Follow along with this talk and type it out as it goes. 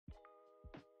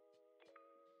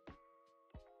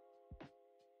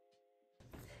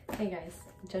Hey guys,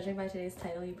 judging by today's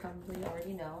title, you probably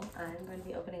already know I'm going to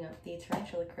be opening up the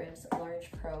Tarantula Cribs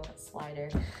Large Pro Slider.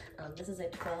 This is a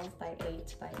 12 by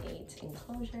 8 by 8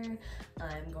 enclosure.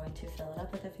 I'm going to fill it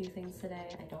up with a few things today.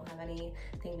 I don't have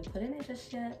anything to put in it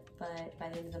just yet, but by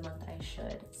the end of the month I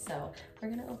should. So we're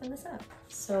gonna open this up.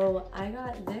 So I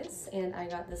got this and I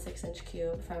got the 6-inch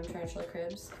cube from Tarantula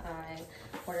Cribs. I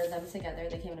ordered them together.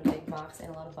 They came in a big box and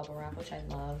a lot of bubble wrap, which I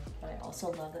love, but I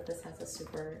also love that this has a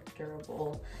super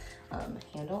durable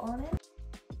handle on it.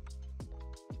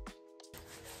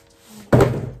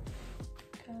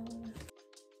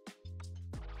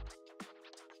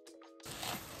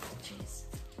 Jeez.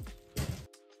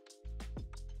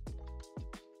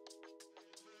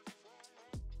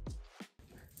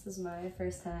 This is my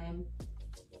first time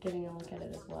getting a look at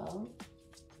it as well.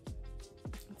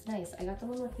 It's nice. I got the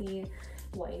one with the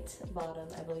white bottom.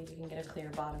 I believe you can get a clear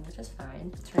bottom, which is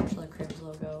fine. The Tarantula Cribs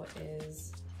logo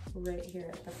is right here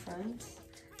at the front.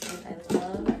 And I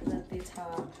love that the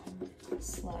top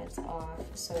slides off,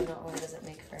 so not only does it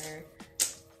make for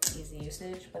easy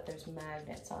usage, but there's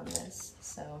magnets on this.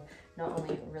 So not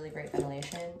only really great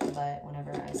ventilation, but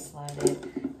whenever I slide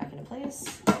it back into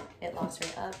place, it locks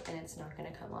right up and it's not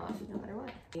gonna come off no matter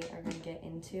what. We are gonna get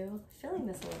into filling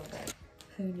this a little bit.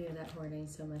 Who knew that hoarding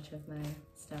so much of my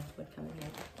stuff would come in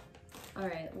here? All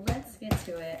right, let's get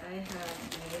to it. I have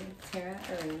the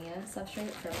arachnids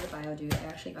substrate from the Biodude. I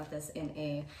actually got this in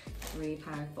a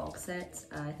 3-pack bulk set.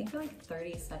 I think they're like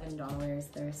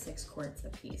 $37. They're 6 quarts a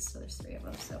piece, so there's 3 of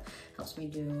them. So helps me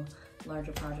do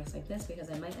larger projects like this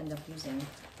because I might end up using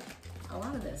a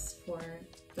lot of this for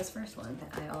this first one.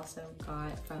 I also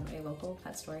got from a local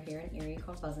pet store here in Erie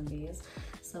called Buzz & Bees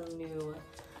some new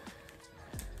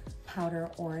powder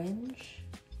orange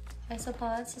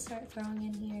isopods to start throwing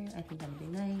in here. I think that'd be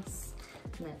nice.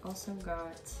 And I also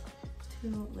got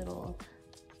 2 little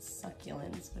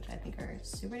succulents, which I think are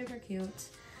super duper cute.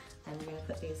 I'm gonna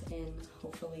put these in,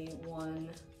 hopefully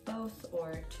both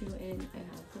or 2 in. I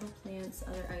have little plants,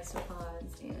 other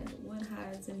isopods, and wood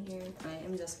hides in here. I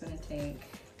am just gonna take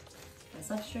my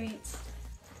substrate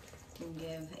and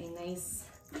give a nice,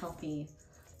 healthy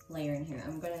layer in here.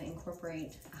 I'm gonna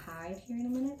incorporate a hide here in a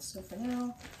minute, so for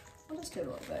now, I'll just do it a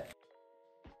little bit.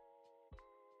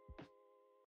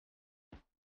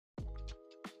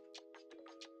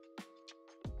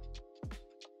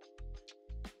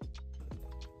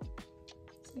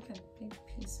 It's like a big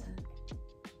piece of,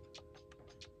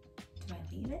 do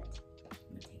I leave it? I'm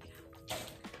gonna take it out.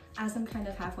 As I'm kind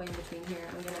of halfway in between here,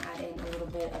 I'm gonna add in a little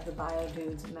bit of the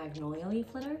Biodude's Magnolia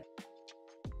Leaf Litter.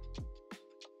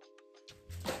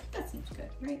 That seems good,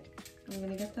 right? I'm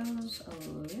gonna get those a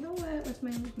little wet with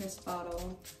my mist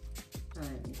bottle.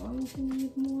 I'm going to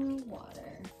need more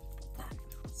water.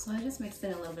 So I just mixed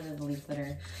in a little bit of the leaf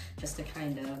litter just to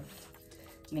kind of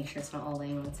make sure it's not all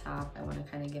laying on the top. I want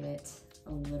to kind of give it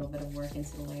a little bit of work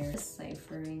into the layer.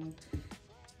 Deciphering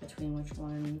between which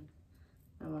one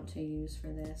I want to use for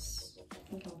this. I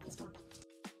think I want this one.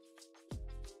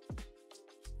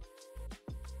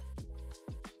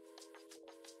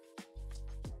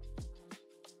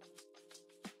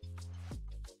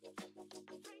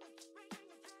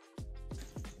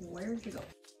 Where'd you go?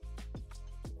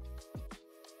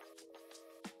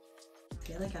 I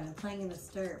feel like I've been playing in the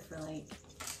dirt for like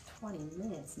 20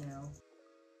 minutes now.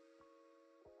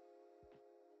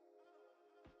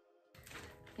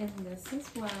 And this is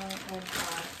what I got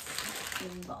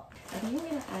in bulk. I think I'm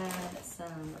gonna add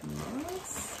some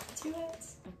moss to it.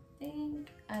 I think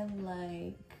I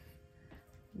like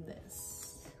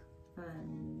this.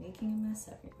 I'm making a mess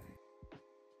everywhere.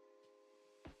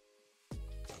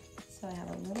 So I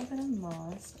have a little bit of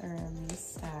moss around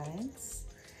these sides.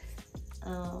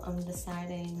 I'm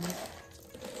deciding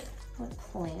what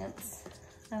plants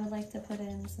I would like to put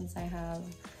in since I have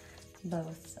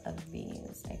both of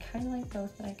these. I kind of like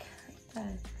both, but I kind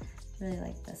of really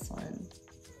like this one.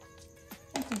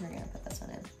 I think we're gonna put this one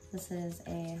in. This is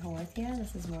a Haworthia.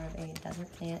 This is more of a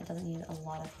desert plant. It doesn't need a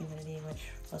lot of humidity,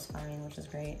 which was fine, which is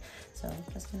great. So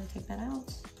I'm just gonna take that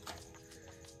out.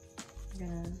 I'm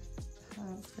gonna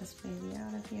pop this baby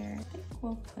out of here. I think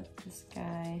we'll put this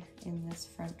guy in this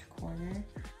front corner.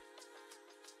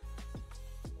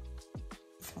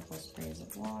 A couple of sprays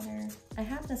of water. I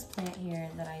have this plant here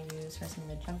that I use for some of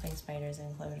the jumping spiders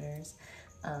enclosures,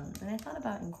 and I thought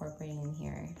about incorporating in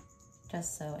here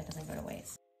just so it doesn't go to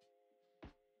waste.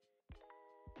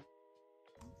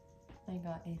 I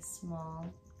got a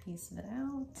small piece of it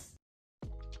out.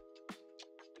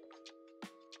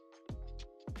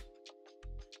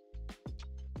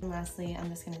 And lastly, I'm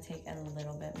just going to take a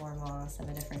little bit more moss of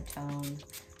a different tone,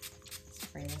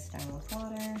 spray this down with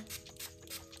water,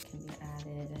 can be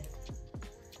added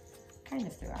kind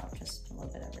of throughout, just a little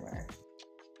bit everywhere.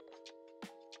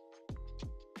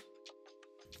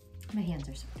 My hands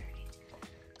are so dirty.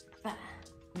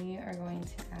 We are going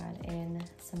to add in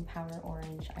some Power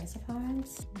Orange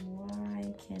isopods.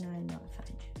 Why can I not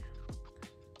find you now?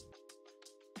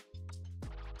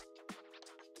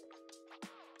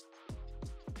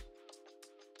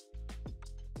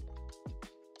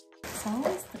 It's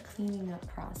always the cleaning up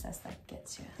process that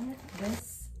gets you.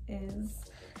 This is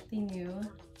the new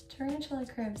Tarantula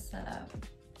Cribs setup.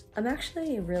 I'm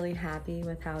actually really happy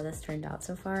with how this turned out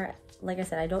so far. Like I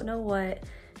said, I don't know what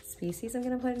species I'm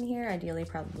gonna put in here, ideally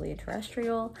probably a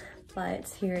terrestrial, but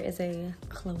here is a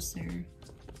closer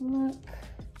look.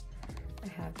 I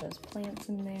have those plants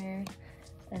in there,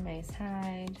 a nice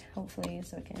hide, hopefully,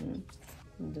 so it can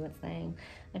do its thing.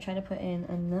 I try to put in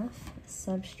enough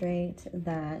substrate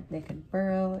that they could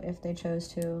burrow if they chose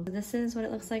to. This is what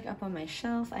it looks like up on my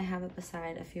shelf. I have it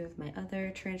beside a few of my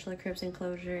other Tarantula Cribs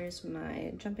enclosures,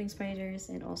 my jumping spiders,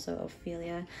 and also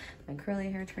Ophelia, my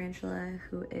curly hair tarantula,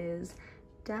 who is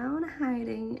down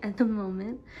hiding at the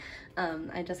moment.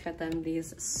 I just got them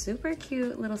these super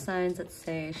cute little signs that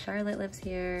say Charlotte lives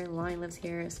here, Lonnie lives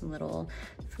here, some little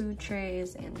food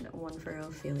trays, and one for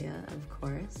Ophelia, of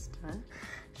course.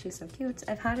 She's so cute.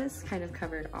 I've had this kind of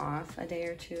covered off a day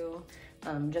or two,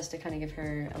 just to kind of give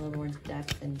her a little more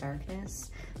depth and darkness,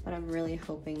 but I'm really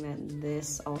hoping that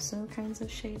this also kinds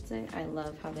of shades it. I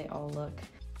love how they all look.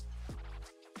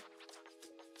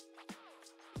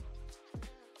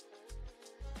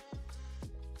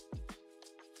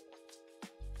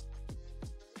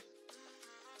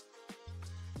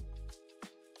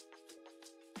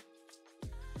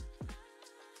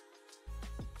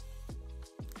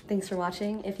 Thanks for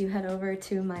watching. If you head over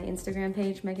to my Instagram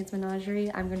page, Megan's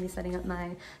Menagerie, I'm going to be setting up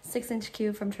my 6-inch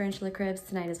cube from Tarantula Cribs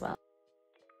tonight as well.